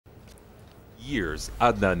Years,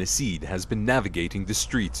 Adnan Nasid has been navigating the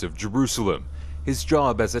streets of Jerusalem. His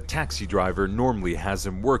job as a taxi driver normally has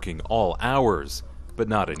him working all hours, but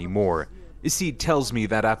not anymore. Nasid tells me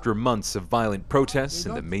that after months of violent protests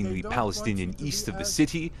in the mainly Palestinian east of the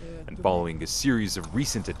city, and following a series of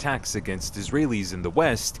recent attacks against Israelis in the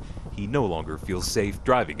west, he no longer feels safe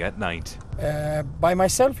driving at night. By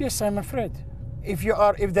myself, yes, I'm afraid. If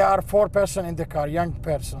there are 4 persons in the car, young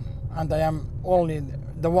person, and I am only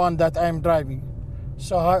the one that I am driving,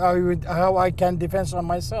 so how I can defend on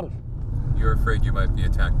myself? You're afraid you might be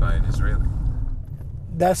attacked by an Israeli?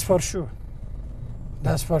 That's for sure.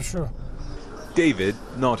 That's for sure. David,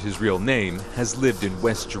 not his real name, has lived in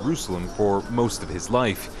West Jerusalem for most of his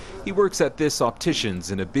life. He works at this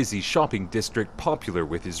optician's in a busy shopping district popular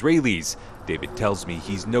with Israelis. David tells me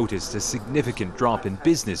he's noticed a significant drop in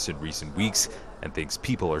business in recent weeks and thinks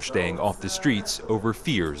people are staying off the streets over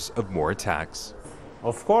fears of more attacks.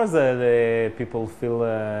 Of course, the people feel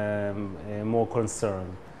more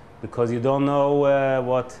concerned because you don't know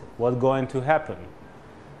what's going to happen.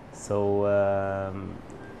 So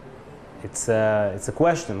it's a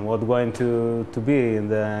question what's going to be in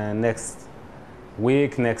the next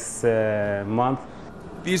week, next month.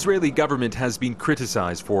 The Israeli government has been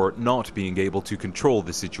criticized for not being able to control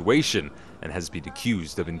the situation and has been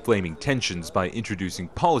accused of inflaming tensions by introducing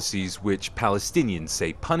policies which Palestinians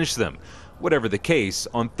say punish them. Whatever the case,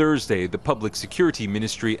 on Thursday, the Public Security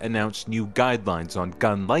Ministry announced new guidelines on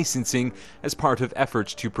gun licensing as part of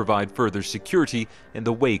efforts to provide further security in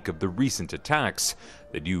the wake of the recent attacks.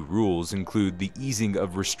 The new rules include the easing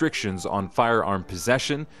of restrictions on firearm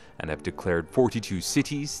possession and have declared 42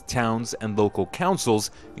 cities, towns, and local councils,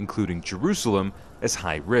 including Jerusalem, as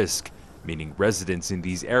high risk, meaning residents in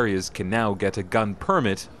these areas can now get a gun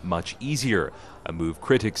permit much easier, a move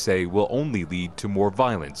critics say will only lead to more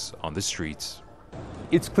violence on the streets.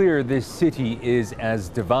 It's clear this city is as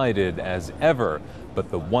divided as ever, but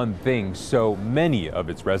the one thing so many of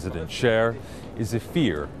its residents share is a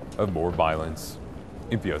fear of more violence.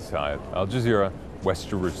 Imtiaz Tyab, Al Jazeera, West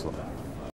Jerusalem.